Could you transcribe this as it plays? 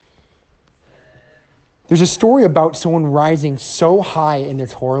There's a story about someone rising so high in their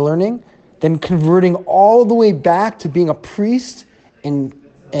Torah learning, then converting all the way back to being a priest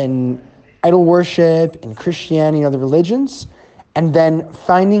in idol worship, in Christianity and other religions, and then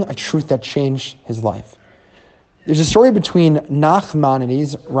finding a truth that changed his life. There's a story between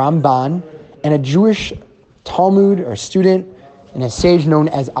Nachmanides, Ramban, and a Jewish Talmud or student and a sage known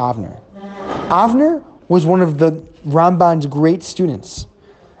as Avner. Avner was one of the Ramban's great students.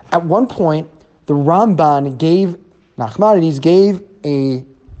 At one point, the Ramban Nachmanides gave a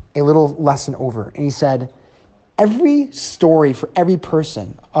little lesson over, and he said, every story for every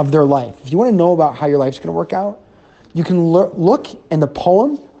person of their life, if you want to know about how your life's going to work out, you can look in the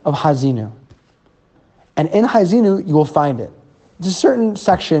poem of Hazinu. And in Hazinu, you will find it. There's a certain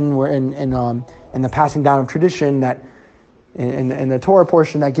section where in the passing down of tradition that in the Torah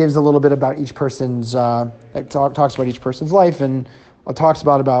portion that gives a little bit about each person's, talks about each person's life and talks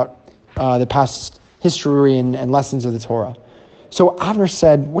about the past history and lessons of the Torah. So Avner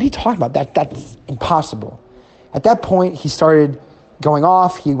said, what are you talking about? That's impossible. At that point, he started going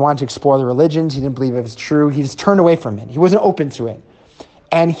off. He wanted to explore the religions. He didn't believe it was true. He just turned away from it. He wasn't open to it.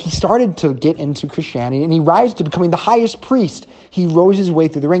 And he started to get into Christianity, and he rose to becoming the highest priest. He rose his way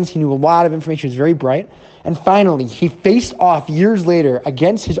through the ranks. He knew a lot of information. He was very bright. And finally, he faced off years later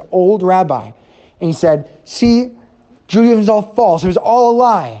against his old rabbi. And he said, see, Judaism is all false. It was all a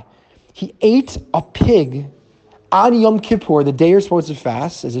lie. He ate a pig on Yom Kippur, the day you're supposed to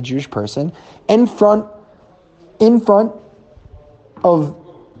fast as a Jewish person, in front of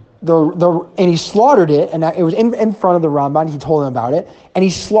and he slaughtered it, and it was in front of the Ramban. He told him about it, and he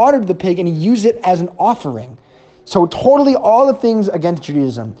slaughtered the pig, and he used it as an offering. So totally all the things against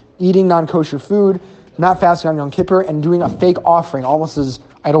Judaism: eating non-kosher food, not fasting on Yom Kippur, and doing a fake offering, almost as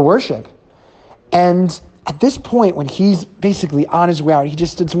idol worship. And at this point, when he's basically on his way out, he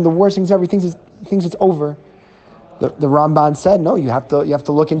just did some of the worst things ever. He thinks it's over. The Ramban said, "No, you have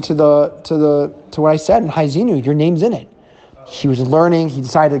to look into to what I said in Hazinu. Your name's in it." He was learning. He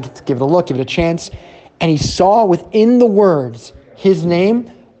decided to give it a look, give it a chance, and he saw within the words his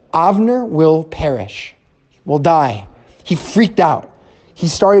name, Avner will perish, will die. He freaked out. He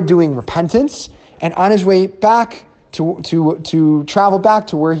started doing repentance, and on his way back to travel back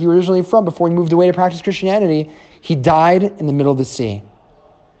to where he was originally from before he moved away to practice Christianity, he died in the middle of the sea.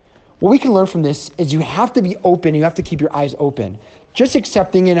 What we can learn from this is you have to be open. You have to keep your eyes open. Just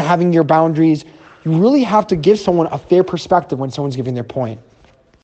accepting and having your boundaries, you really have to give someone a fair perspective when someone's giving their point.